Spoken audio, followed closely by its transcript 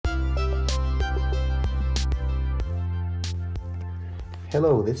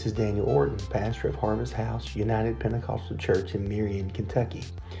Hello, this is Daniel Orton, pastor of Harvest House United Pentecostal Church in Marion, Kentucky.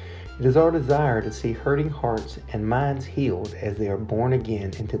 It is our desire to see hurting hearts and minds healed as they are born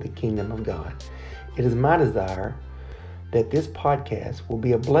again into the kingdom of God. It is my desire that this podcast will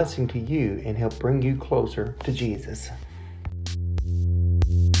be a blessing to you and help bring you closer to Jesus.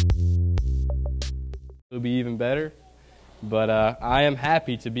 It'll be even better, but I am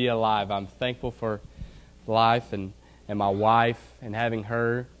happy to be alive. I'm thankful for life and my wife and having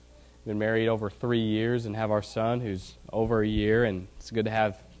her. Been married over 3 years and have our son who's over a year, and it's good to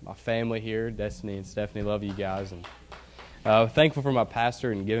have my family here. Destiny and Stephanie, love you guys, and thankful for my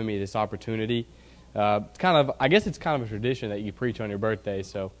pastor and giving me this opportunity. I guess it's kind of a tradition that you preach on your birthday,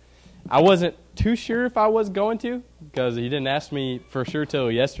 so I wasn't too sure if I was going to, because he didn't ask me for sure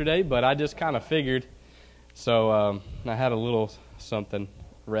till yesterday, but I just kind of figured, so I had a little something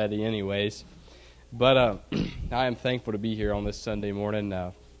ready anyways. But I am thankful to be here on this Sunday morning.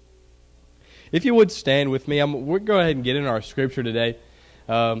 If you would stand with me, we're going to go ahead and get into our scripture today.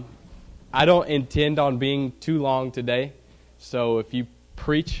 I don't intend on being too long today, so if you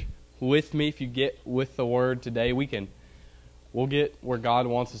preach with me, if you get with the word today, we'll get where God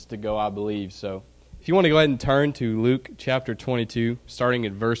wants us to go, I believe. So if you want to go ahead and turn to Luke chapter 22, starting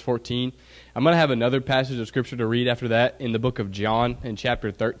at verse 14. I'm going to have another passage of scripture to read after that in the book of John in chapter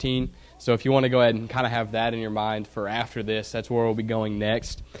 13. So if you want to go ahead and kind of have that in your mind for after this, that's where we'll be going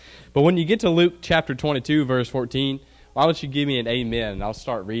next. But when you get to Luke chapter 22, verse 14, why don't you give me an amen, and I'll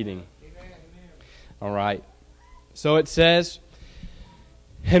start reading. Amen. All right. So it says,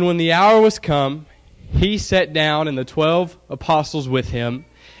 "And when the hour was come, he sat down, and the 12 apostles with him,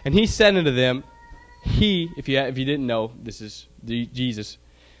 and he said unto them," if you didn't know, this is Jesus,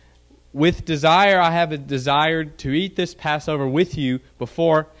 "With desire I have desired to eat this Passover with you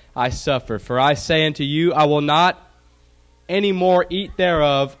before I suffer. For I say unto you, I will not any more eat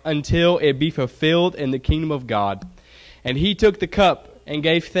thereof until it be fulfilled in the kingdom of God. And he took the cup and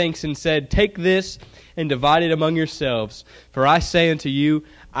gave thanks and said, Take this and divide it among yourselves. For I say unto you,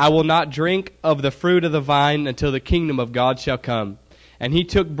 I will not drink of the fruit of the vine until the kingdom of God shall come. And he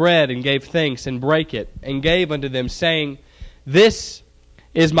took bread and gave thanks and brake it and gave unto them, saying, This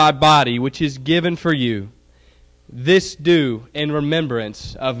is my body, which is given for you. This do in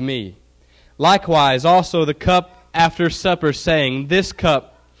remembrance of me. Likewise also the cup after supper, saying, This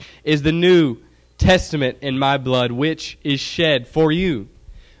cup is the New Testament in my blood, which is shed for you.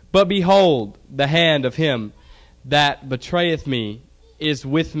 But behold, the hand of him that betrayeth me is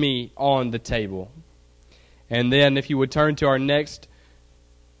with me on the table." And then if you would turn to our next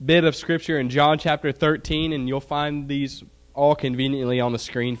bit of scripture in John chapter 13, and you'll find these all conveniently on the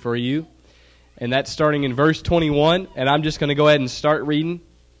screen for you. And that's starting in verse 21, and I'm just going to go ahead and start reading.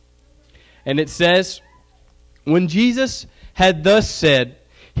 And it says, "When Jesus had thus said,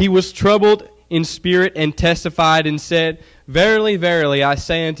 he was troubled in spirit and testified and said, Verily, verily, I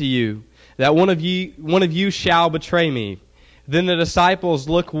say unto you, that one of you shall betray me. Then the disciples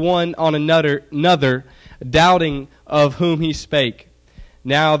looked one on another, doubting of whom he spake.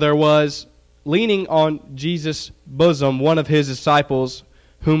 Now there was leaning on Jesus' bosom one of his disciples,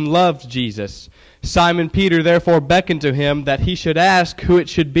 whom loved Jesus. Simon Peter therefore beckoned to him that he should ask who it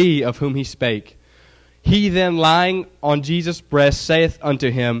should be of whom he spake. He then lying on Jesus' breast saith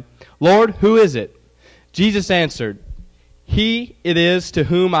unto him, Lord, who is it? Jesus answered, He it is to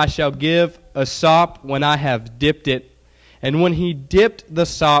whom I shall give a sop when I have dipped it. And when he dipped the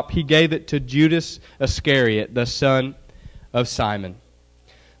sop, he gave it to Judas Iscariot, the son of Simon."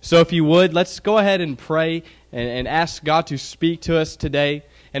 So if you would, let's go ahead and pray and ask God to speak to us today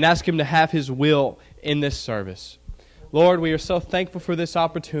and ask him to have his will in this service. Lord, we are so thankful for this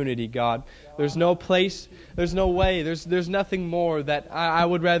opportunity, God. There's no place, there's no way, there's nothing more that I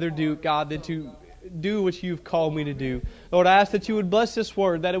would rather do, God, than to do what you've called me to do. Lord, I ask that you would bless this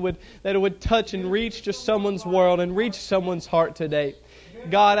word, that it would touch and reach just someone's world and reach someone's heart today.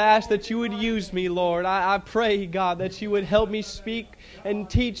 God, I ask that you would use me, Lord. I pray, God, that you would help me speak and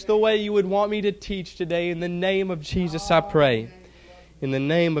teach the way you would want me to teach today. In the name of Jesus, I pray. In the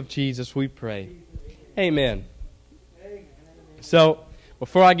name of Jesus, we pray. Amen. So,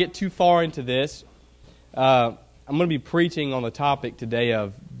 before I get too far into this, I'm going to be preaching on the topic today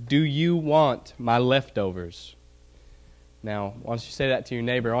of, do you want my leftovers? Now, why don't you say that to your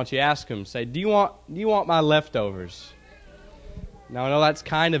neighbor? Why don't you ask him, say, do you want my leftovers? Now, I know that's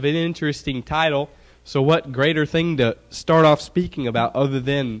kind of an interesting title, so what greater thing to start off speaking about other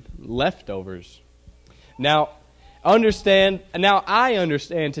than leftovers? Now, I understand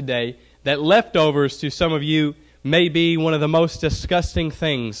today that leftovers to some of you may be one of the most disgusting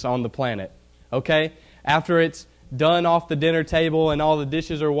things on the planet. Okay? After it's done off the dinner table and all the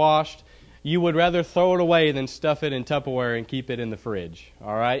dishes are washed, you would rather throw it away than stuff it in Tupperware and keep it in the fridge.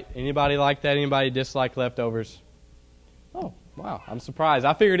 All right? Anybody like that? Anybody dislike leftovers? Oh, wow. I'm surprised.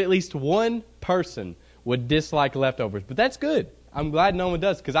 I figured at least one person would dislike leftovers, but that's good. I'm glad no one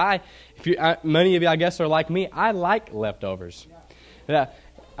does, because many of you, I guess, are like me. I like leftovers. Yeah.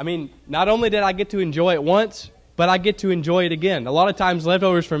 I mean, not only did I get to enjoy it once, but I get to enjoy it again. A lot of times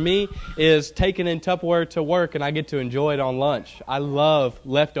leftovers for me is taken in Tupperware to work, and I get to enjoy it on lunch. I love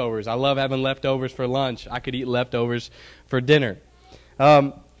leftovers. I love having leftovers for lunch. I could eat leftovers for dinner.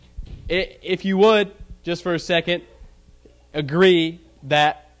 If you would, just for a second, agree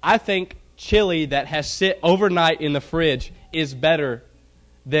that I think chili that has sit overnight in the fridge is better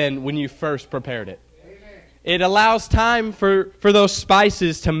than when you first prepared it. It allows time for those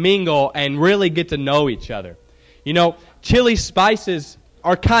spices to mingle and really get to know each other. You know, chili spices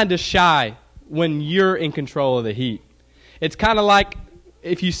are kind of shy when you're in control of the heat. It's kind of like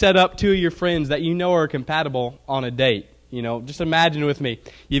if you set up two of your friends that you know are compatible on a date. You know, just imagine with me.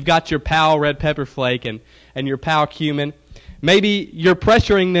 You've got your pal red pepper flake and your pal cumin. Maybe you're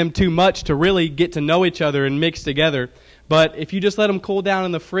pressuring them too much to really get to know each other and mix together. But if you just let them cool down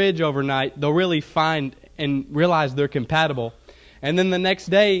in the fridge overnight, they'll really find and realize they're compatible. And then the next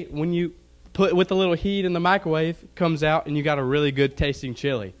day, when you put with a little heat in the microwave, it comes out and you got a really good tasting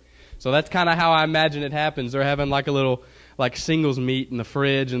chili. So that's kind of how I imagine it happens. They're having like a little singles meet in the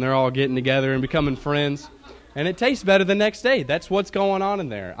fridge, and they're all getting together and becoming friends. And it tastes better the next day. That's what's going on in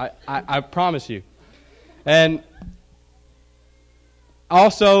there. I promise you. And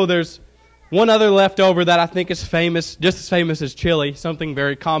also, there's one other leftover that I think is famous, just as famous as chili. Something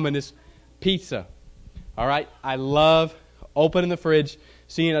very common is pizza. All right? I love opening the fridge,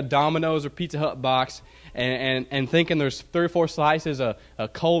 seeing a Domino's or Pizza Hut box, and thinking there's 3 or 4 slices of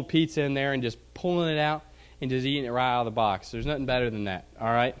cold pizza in there, and just pulling it out and just eating it right out of the box. There's nothing better than that. All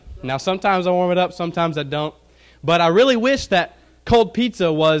right? Now, sometimes I warm it up, sometimes I don't. But I really wish that cold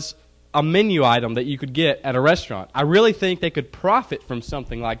pizza was a menu item that you could get at a restaurant. I really think they could profit from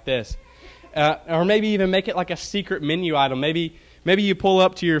something like this. Or maybe even make it like a secret menu item. Maybe you pull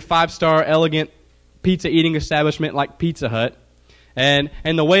up to your 5-star elegant pizza eating establishment like Pizza Hut, and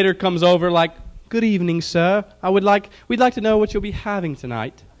the waiter comes over like, "Good evening, sir. We'd like to know what you'll be having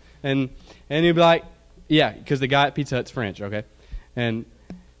tonight." And you'd be like, "Yeah," because the guy at Pizza Hut's French, okay? And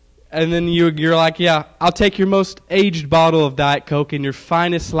then you're like, "Yeah, I'll take your most aged bottle of Diet Coke and your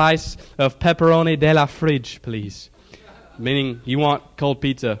finest slice of pepperoni della fridge, please." Meaning you want cold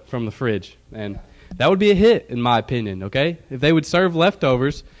pizza from the fridge. And that would be a hit, in my opinion, okay? If they would serve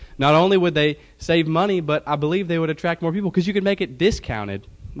leftovers, not only would they save money, but I believe they would attract more people, because you could make it discounted.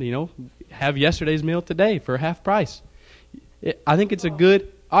 You know, have yesterday's meal today for half price. I think it's a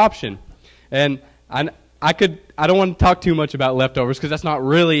good option. And I don't want to talk too much about leftovers, because that's not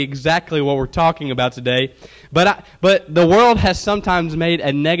really exactly what we're talking about today. But the world has sometimes made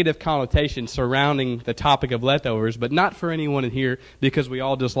a negative connotation surrounding the topic of leftovers, but not for anyone in here, because we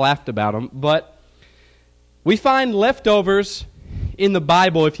all just laughed about them. But we find leftovers in the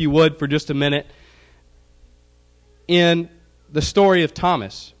Bible, if you would, for just a minute, in the story of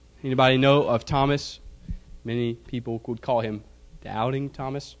Thomas. Anybody know of Thomas? Many people would call him Doubting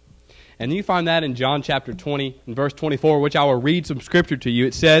Thomas. And you find that in John chapter 20 and verse 24, which I will read some scripture to you.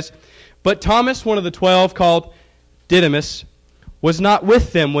 It says, "But Thomas, one of the 12, called Didymus, was not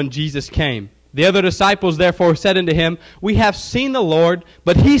with them when Jesus came. The other disciples therefore said unto him, We have seen the Lord.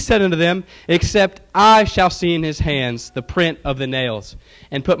 But he said unto them, Except I shall see in his hands the print of the nails,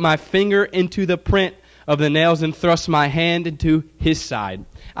 and put my finger into the print of the nails, and thrust my hand into his side,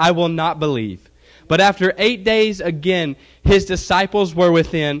 I will not believe. But after 8 days again his disciples were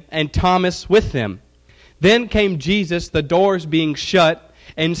within, and Thomas with them. Then came Jesus, the doors being shut,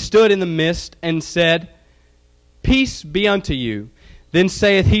 and stood in the midst, and said, Peace be unto you. Then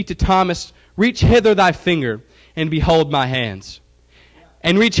saith he to Thomas, Reach hither thy finger, and behold my hands.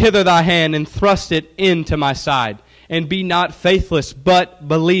 And reach hither thy hand, and thrust it into my side. And be not faithless, but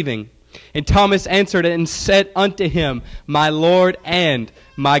believing. And Thomas answered and said unto him, My Lord and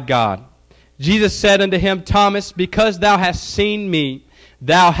my God. Jesus said unto him, Thomas, because thou hast seen me,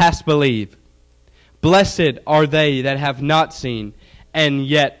 thou hast believed. Blessed are they that have not seen, and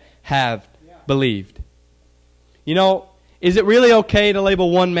yet have believed. You know, is it really okay to label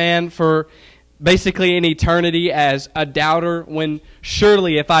one man for basically an eternity as a doubter, when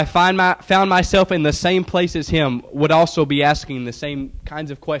surely if I found myself in the same place as him, would also be asking the same kinds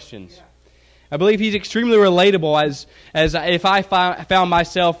of questions? I believe he's extremely relatable as if I found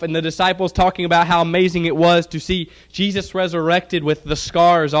myself and the disciples talking about how amazing it was to see Jesus resurrected with the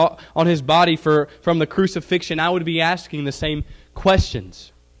scars on his body from the crucifixion, I would be asking the same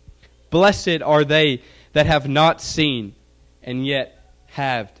questions. Blessed are they that have not seen and yet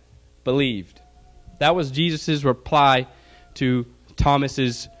have believed. That was Jesus' reply to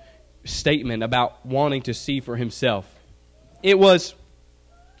Thomas's statement about wanting to see for himself. It was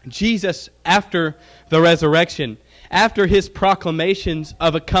Jesus, after the resurrection, after his proclamations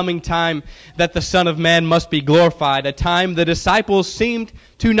of a coming time that the Son of Man must be glorified, a time the disciples seemed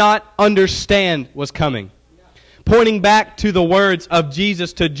to not understand was coming. Pointing back to the words of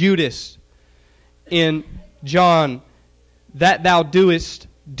Jesus to Judas in John, that thou doest,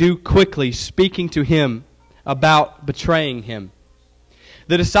 do quickly, speaking to him about betraying him.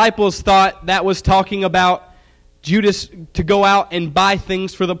 The disciples thought that was talking about Judas to go out and buy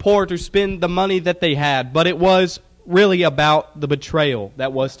things for the poor, to spend the money that they had. But it was really about the betrayal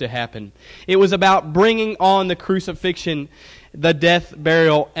that was to happen. It was about bringing on the crucifixion, the death,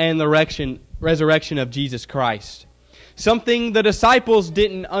 burial, and the resurrection of Jesus Christ. Something the disciples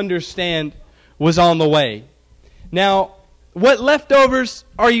didn't understand was on the way. Now, what leftovers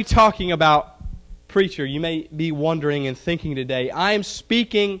are you talking about, preacher? You may be wondering and thinking today. I am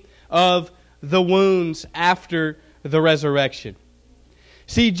speaking of the wounds after the resurrection.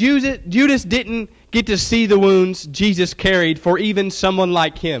 See, Judas didn't get to see the wounds Jesus carried for even someone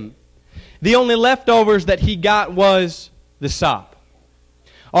like him. The only leftovers that he got was the sop.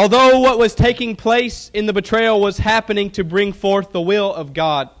 Although what was taking place in the betrayal was happening to bring forth the will of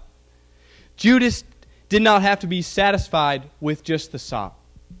God, Judas did not have to be satisfied with just the sop.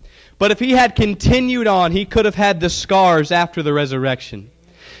 But if he had continued on, he could have had the scars after the resurrection.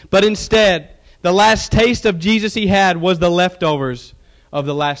 But instead, the last taste of Jesus he had was the leftovers of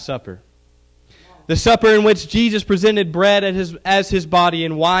the Last Supper. The supper in which Jesus presented bread as his body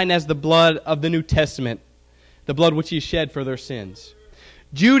and wine as the blood of the New Testament, the blood which he shed for their sins.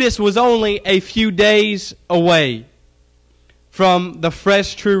 Judas was only a few days away from the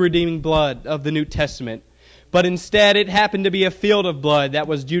fresh, true, redeeming blood of the New Testament. But instead, it happened to be a field of blood that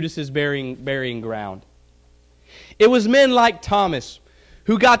was Judas's burying ground. It was men like Thomas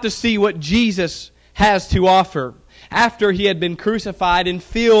who got to see what Jesus has to offer after he had been crucified and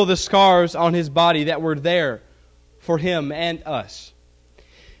feel the scars on his body that were there for him and us.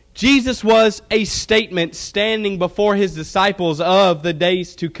 Jesus was a statement standing before his disciples of the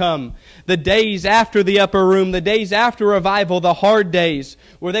days to come. The days after the upper room, the days after revival, the hard days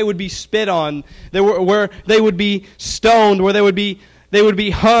where they would be spit on, where they would be stoned, where they would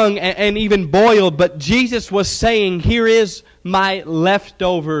be hung and even boiled. But Jesus was saying, here is my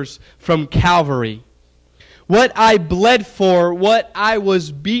leftovers from Calvary. What I bled for, what I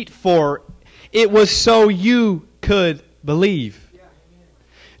was beat for, it was so you could believe.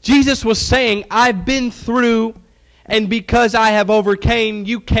 Jesus was saying, I've been through, and because I have overcame,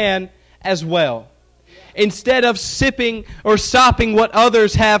 you can as well. Instead of sipping or sopping what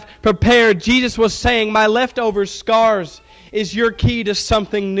others have prepared, Jesus was saying, my leftover scars is your key to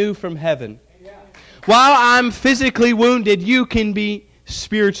something new from heaven. While I'm physically wounded, you can be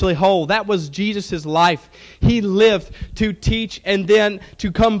spiritually whole. That was Jesus' life. He lived to teach and then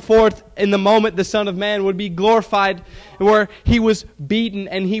to come forth in the moment the Son of Man would be glorified, where he was beaten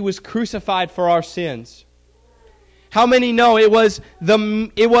and he was crucified for our sins. How many know it was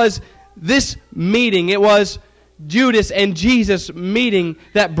this meeting, it was Judas and Jesus meeting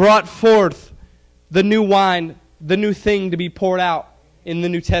that brought forth the new wine, the new thing to be poured out in the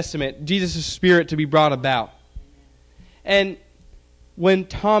New Testament, Jesus' Spirit to be brought about. And when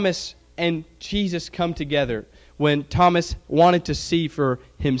Thomas and Jesus come together, when Thomas wanted to see for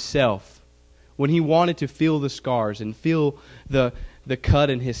himself, when he wanted to feel the scars and feel the cut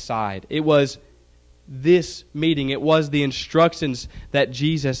in his side, it was this meeting, it was the instructions that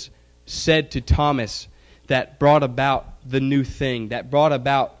Jesus said to Thomas that brought about the new thing, that brought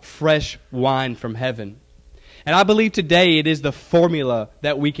about fresh wine from heaven. And I believe today it is the formula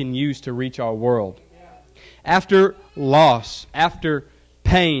that we can use to reach our world. After loss, after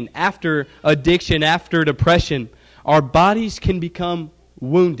pain, after addiction, after depression, our bodies can become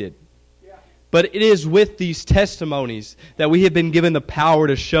wounded. But it is with these testimonies that we have been given the power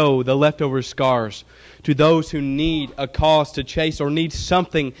to show the leftover scars to those who need a cause to chase or need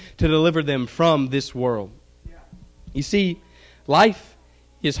something to deliver them from this world. You see, life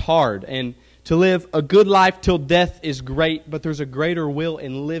is hard, and to live a good life till death is great, but there's a greater will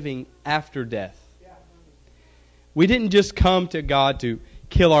in living after death. We didn't just come to God to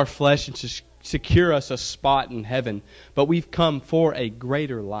kill our flesh and to secure us a spot in heaven, but we've come for a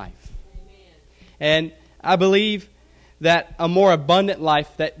greater life. And I believe that a more abundant life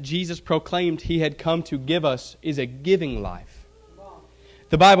that Jesus proclaimed He had come to give us is a giving life.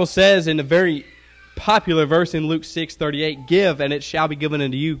 The Bible says in a very popular verse in Luke 6:38, "Give, and it shall be given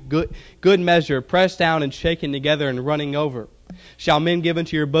unto you, good measure, pressed down and shaken together and running over. Shall men give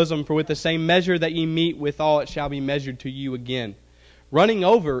into your bosom, for with the same measure that ye meet withal, it shall be measured to you again." Running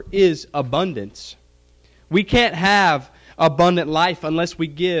over is abundance. We can't have abundant life unless we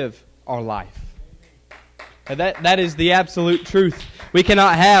give our life. That is the absolute truth. We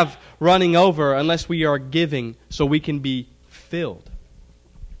cannot have running over unless we are giving so we can be filled.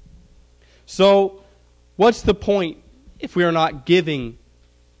 So, what's the point if we are not giving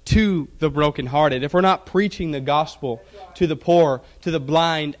to the brokenhearted, if we're not preaching the gospel to the poor, to the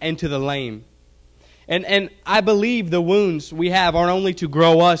blind, and to the lame? And I believe the wounds we have aren't only to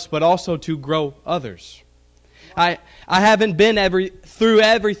grow us, but also to grow others. I haven't been through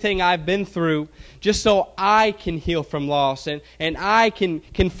everything I've been through just so I can heal from loss and I can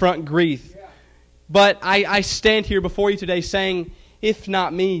confront grief. But I stand here before you today saying, if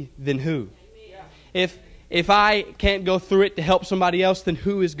not me, then who? If I can't go through it to help somebody else, then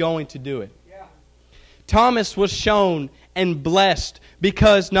who is going to do it? Thomas was shown and blessed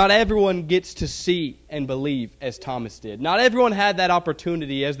because not everyone gets to see and believe as Thomas did. Not everyone had that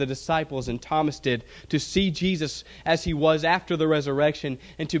opportunity as the disciples and Thomas did to see Jesus as He was after the resurrection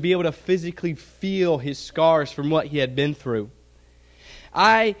and to be able to physically feel His scars from what He had been through.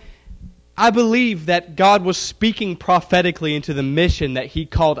 I believe that God was speaking prophetically into the mission that He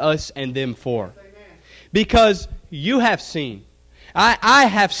called us and them for. Because you have seen, I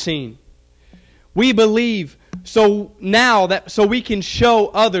have seen. We believe so we can show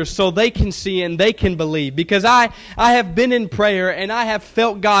others so they can see and they can believe. Because I have been in prayer and I have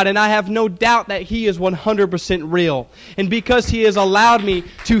felt God and I have no doubt that He is 100% real. And because He has allowed me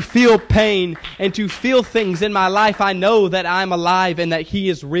to feel pain and to feel things in my life, I know that I'm alive and that He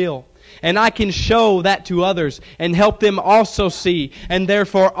is real. And I can show that to others and help them also see and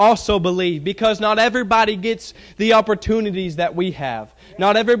therefore also believe. Because not everybody gets the opportunities that we have.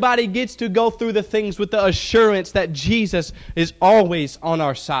 Not everybody gets to go through the things with the assurance that Jesus is always on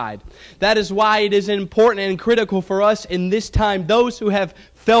our side. That is why it is important and critical for us in this time, those who have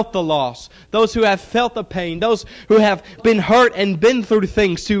felt the loss, those who have felt the pain, those who have been hurt and been through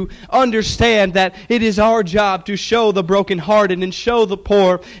things, to understand that it is our job to show the brokenhearted and show the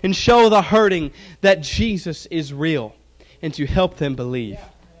poor and show the hurting that Jesus is real and to help them believe.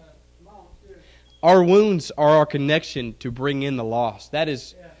 Our wounds are our connection to bring in the lost. That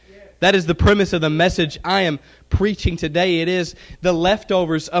is the premise of the message I am preaching today. It is the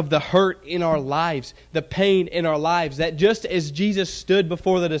leftovers of the hurt in our lives, the pain in our lives. That just as Jesus stood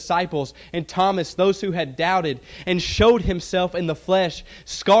before the disciples and Thomas, those who had doubted, and showed Himself in the flesh,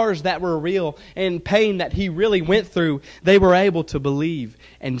 scars that were real and pain that He really went through, they were able to believe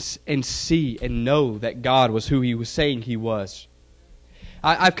and see and know that God was who He was saying He was.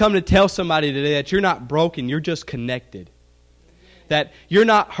 I've come to tell somebody today that you're not broken, you're just connected. That you're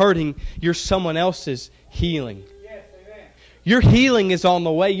not hurting, you're someone else's healing. Your healing is on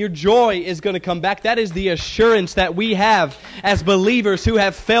the way. Your joy is going to come back. That is the assurance that we have as believers who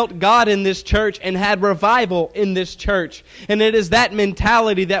have felt God in this church and had revival in this church. And it is that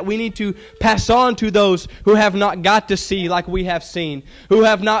mentality that we need to pass on to those who have not got to see like we have seen, who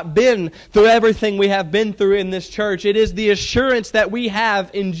have not been through everything we have been through in this church. It is the assurance that we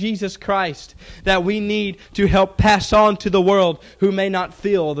have in Jesus Christ that we need to help pass on to the world who may not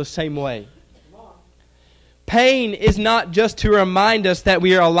feel the same way. Pain is not just to remind us that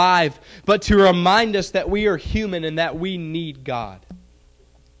we are alive, but to remind us that we are human and that we need God.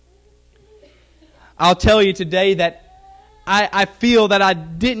 I'll tell you today that I feel that I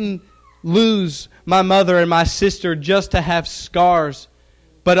didn't lose my mother and my sister just to have scars,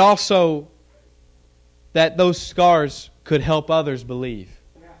 but also that those scars could help others believe.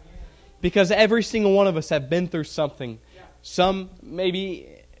 Because every single one of us have been through something. Some maybe...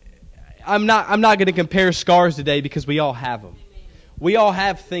 I'm not going to compare scars today because we all have them. We all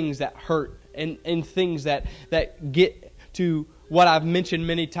have things that hurt and things that get to what I've mentioned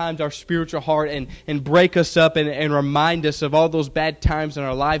many times, our spiritual heart, and break us up and remind us of all those bad times in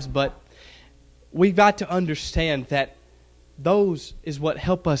our lives. But we've got to understand that those is what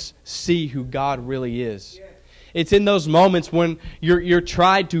help us see who God really is. It's in those moments when you're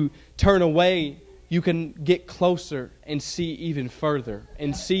tried to turn away, you can get closer and see even further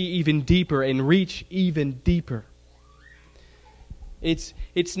and see even deeper and reach even deeper. It's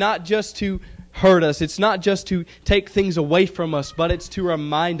not just to hurt us. It's not just to take things away from us, but it's to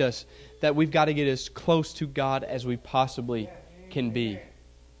remind us that we've got to get as close to God as we possibly can be.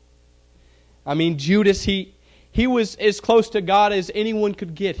 I mean, Judas, he was as close to God as anyone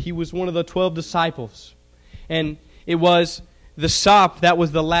could get. He was one of the 12 disciples. And it was the sop that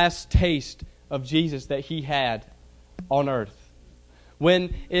was the last taste of Jesus that he had on earth.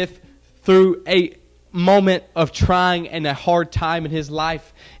 When if through a moment of trying and a hard time in his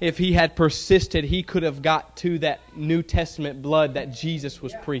life, if he had persisted, he could have got to that New Testament blood that Jesus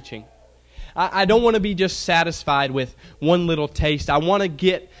was preaching. I don't want to be just satisfied with one little taste. I want to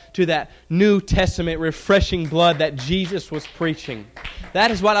get to that New Testament refreshing blood that Jesus was preaching.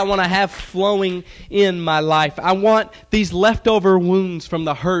 That is what I want to have flowing in my life. I want these leftover wounds from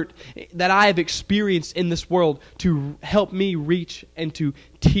the hurt that I have experienced in this world to help me reach and to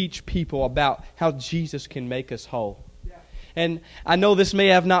teach people about how Jesus can make us whole. And I know this may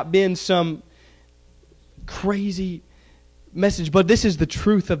have not been some crazy message, but this is the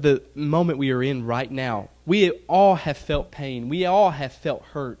truth of the moment we are in right now. We all have felt pain. We all have felt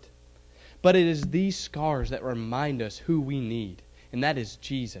hurt. But it is these scars that remind us who we need, and that is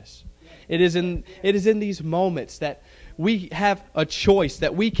Jesus. It is in these moments that we have a choice,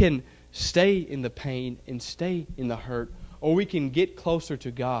 that we can stay in the pain and stay in the hurt, or we can get closer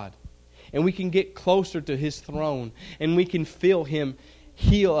to God, and we can get closer to His throne, and we can feel Him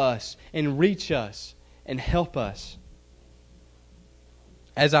heal us and reach us and help us.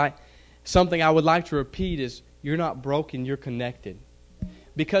 Something I would like to repeat is, you're not broken, you're connected.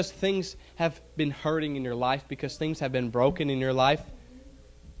 Because things have been hurting in your life, because things have been broken in your life,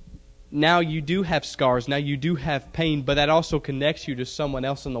 now you do have scars, now you do have pain, but that also connects you to someone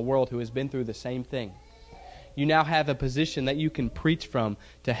else in the world who has been through the same thing. You now have a position that you can preach from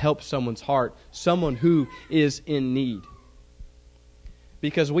to help someone's heart, someone who is in need.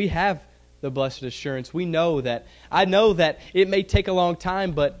 Because we have the blessed assurance. I know that it may take a long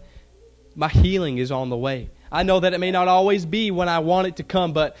time, but my healing is on the way. I know that it may not always be when I want it to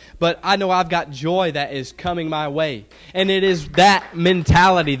come, but I know I've got joy that is coming my way. And it is that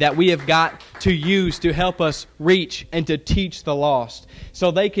mentality that we have got to use to help us reach and to teach the lost,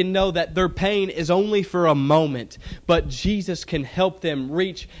 so they can know that their pain is only for a moment, but Jesus can help them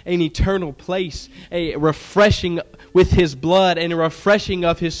reach an eternal place, a refreshing with His blood and a refreshing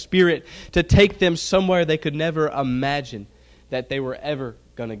of His Spirit to take them somewhere they could never imagine that they were ever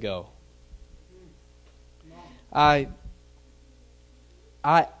going to go. I'll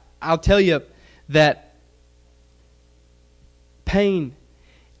tell you that pain,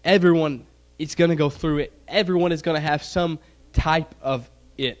 everyone is going to go through it. Everyone is going to have some type of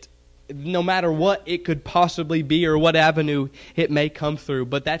it, no matter what it could possibly be or what avenue it may come through.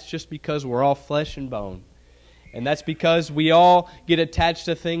 But that's just because we're all flesh and bone. And that's because we all get attached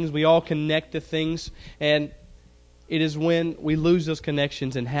to things, we all connect to things, and it is when we lose those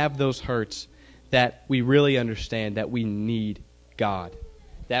connections and have those hurts that we really understand that we need God,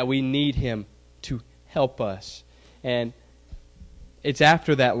 that we need Him to help us. And it's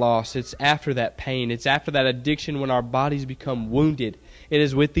after that loss, it's after that pain, it's after that addiction when our bodies become wounded. It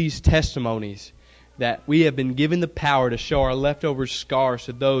is with these testimonies that we have been given the power to show our leftover scars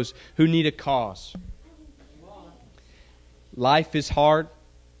to those who need a cause. Life is hard.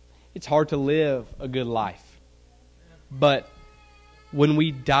 It's hard to live a good life. But when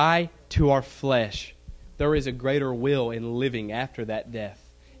we die to our flesh, there is a greater will in living after that death,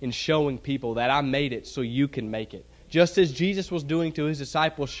 in showing people that I made it so you can make it. Just as Jesus was doing to His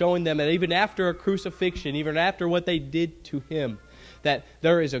disciples, showing them that even after a crucifixion, even after what they did to Him, that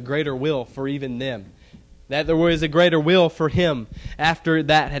there is a greater will for even them. That there was a greater will for Him after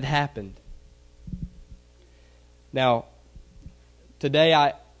that had happened. Now, today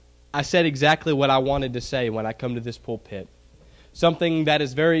I said exactly what I wanted to say when I come to this pulpit. Something that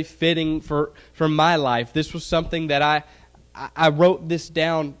is very fitting for my life. This was something that I wrote this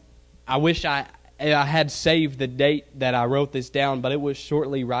down. I wish I had saved the date that I wrote this down, but it was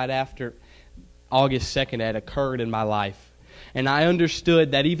shortly right after August 2nd that occurred in my life. And I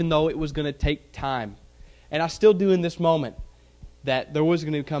understood that even though it was going to take time, and I still do in this moment, that there was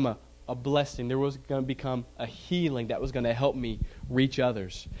going to become a blessing. There was going to become a healing that was going to help me reach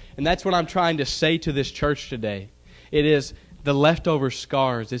others. And that's what I'm trying to say to this church today. It is the leftover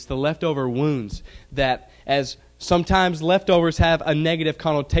scars. It's the leftover wounds that, as sometimes leftovers have a negative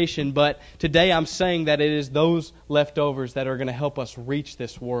connotation, but today I'm saying that it is those leftovers that are going to help us reach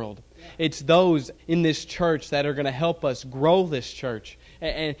this world. It's those in this church that are going to help us grow this church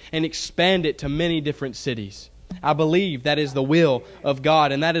and expand it to many different cities. I believe that is the will of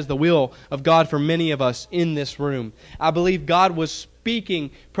God, and that is the will of God for many of us in this room. I believe God was speaking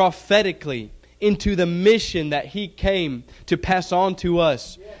prophetically into the mission that He came to pass on to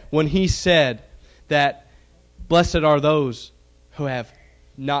us when He said that blessed are those who have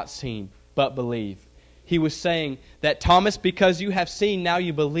not seen, but but believe. He was saying that, Thomas, because you have seen, now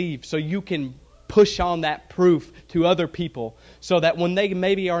you believe, so you can push on that proof to other people so that when they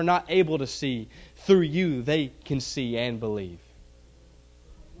maybe are not able to see, through you, they can see and believe.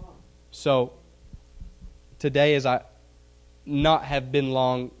 So, today, as I not have been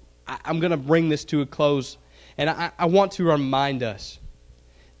long, I'm going to bring this to a close. And I want to remind us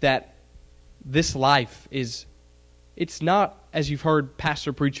that this life it's not, as you've heard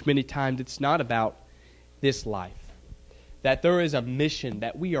Pastor preach many times, it's not about this life. That there is a mission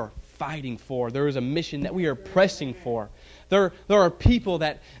that we are fighting for. There is a mission that we are pressing for. There are people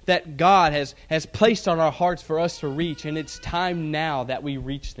that God has placed on our hearts for us to reach, and it's time now that we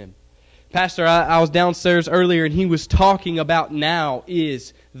reach them. Pastor, I was downstairs earlier, and he was talking about now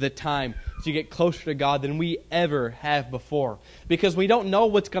is the time to get closer to God than we ever have before. Because we don't know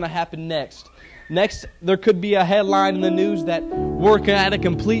what's going to happen next. Next, there could be a headline in the news that we're at a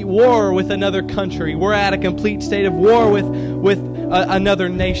complete war with another country. We're at a complete state of war with another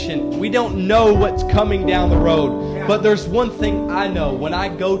nation. We don't know what's coming down the road. But there's one thing I know. When I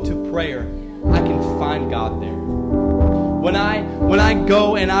go to prayer, I can find God there. When I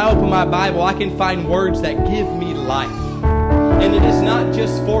go and I open my Bible, I can find words that give me life. And it is not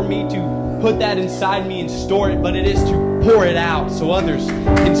just for me to put that inside me and store it, but it is to pour it out so others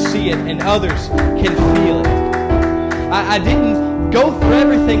can see it and others can feel it. I didn't go through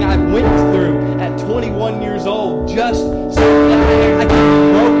everything I went through at 21 years old just so that I could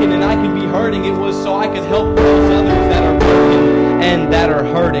be broken and I could be hurting. It was so I could help those others that are broken and that are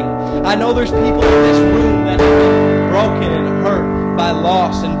hurting. I know there's people in this room that have been broken and hurt by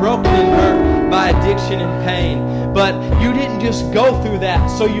loss and broken and hurt by addiction and pain. But you didn't just go through that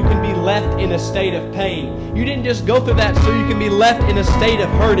so you can be left in a state of pain. You didn't just go through that so you can be left in a state of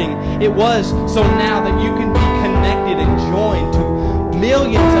hurting. It was so now that you can be connected and joined to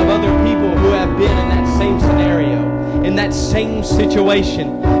millions of other people who have been in that same scenario, in that same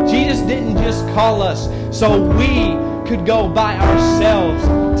situation. Jesus didn't just call us so we could go by ourselves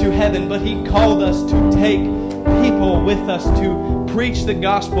to heaven, but He called us to take people with us to preach the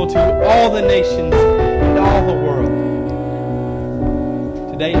gospel to all the nations and all the world.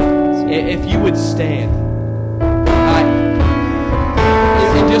 Today, if you would stand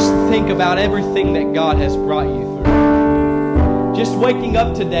and just think about everything that God has brought you through. Just waking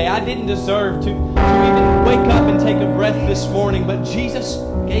up today, I didn't deserve to even wake up and take a breath this morning, but Jesus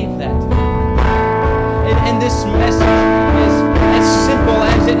gave that to me. And this message is as simple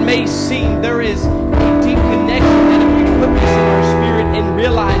as it may seem. There is a deep connection that if we put this in our spirit and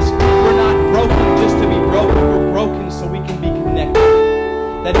realize we're not broken just to be broken, we're broken so we can be connected.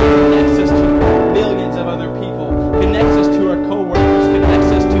 That it connects us to millions of other people, connects us to our co-workers,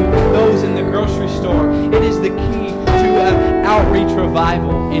 connects us to those in the grocery store. It is the key to an outreach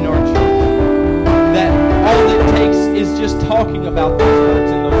revival in our church. That all it takes is just talking about those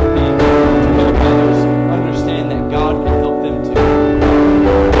hurts and those pains to help others understand that God can help them too.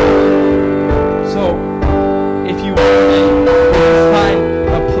 So, if you would find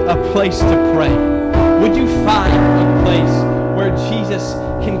a place to pray, would you find a place where Jesus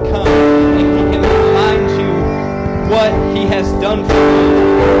can come and He can remind you what He has done for you,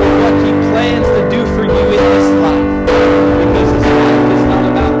 what He plans to do for you in this life? Because this life is not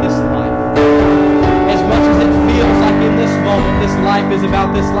about this life. As much as it feels like in this moment this life is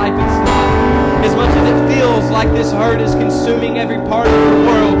about this life, it's not. As much as it feels like this hurt is consuming every part of the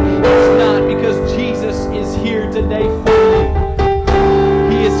world, it's not, because Jesus is here today for you.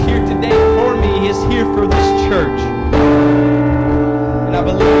 He is here today for me. He is here for this church. And I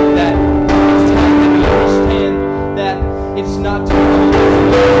believe that it's time that we understand that it's not too late.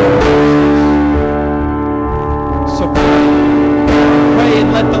 So pray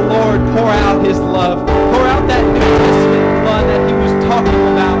and let the Lord pour out His love. Pour out that New Testament blood that He was talking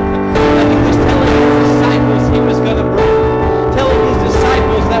about. That He was telling His disciples He was going to bring. Telling His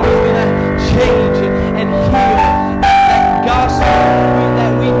disciples that was going to change and heal. That gospel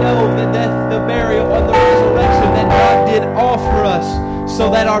that we know, the death, the burial, and the resurrection, that God did all for us so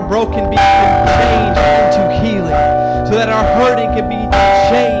that our broken be changed into healing. So that our hurting can be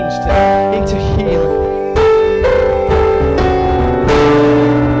changed into healing.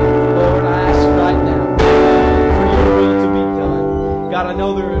 Lord, I ask right now for your will to be done. God, I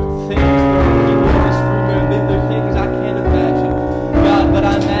know there are things, there are people in this room, there are things I can't imagine. God, but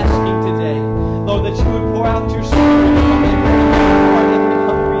I'm asking today, Lord, that you would pour out your Spirit upon every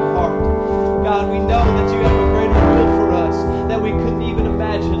hungry heart. God, we know that you have a greater will for us that we couldn't even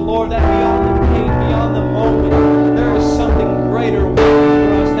imagine. Lord, that beyond the pain, beyond the moment, there is something greater waiting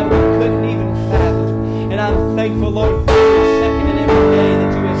for us that we couldn't even fathom. And I'm thankful, Lord, for every second and every day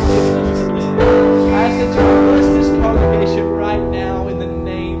that you have given us to live.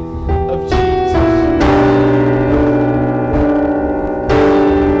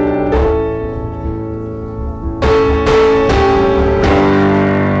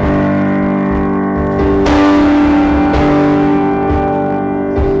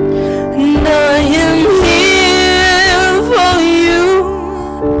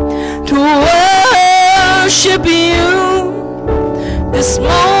 worship you. This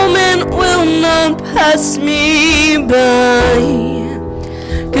moment will not pass me by,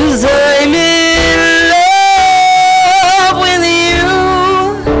 'cause I'm in love with you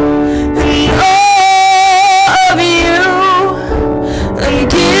and all of you. I'm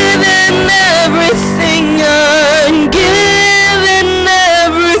giving everything, I'm giving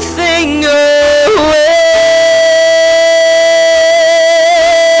everything away.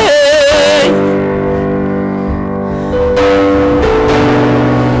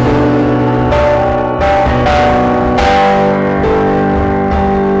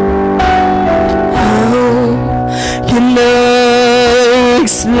 How can I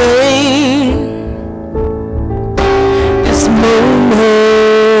explain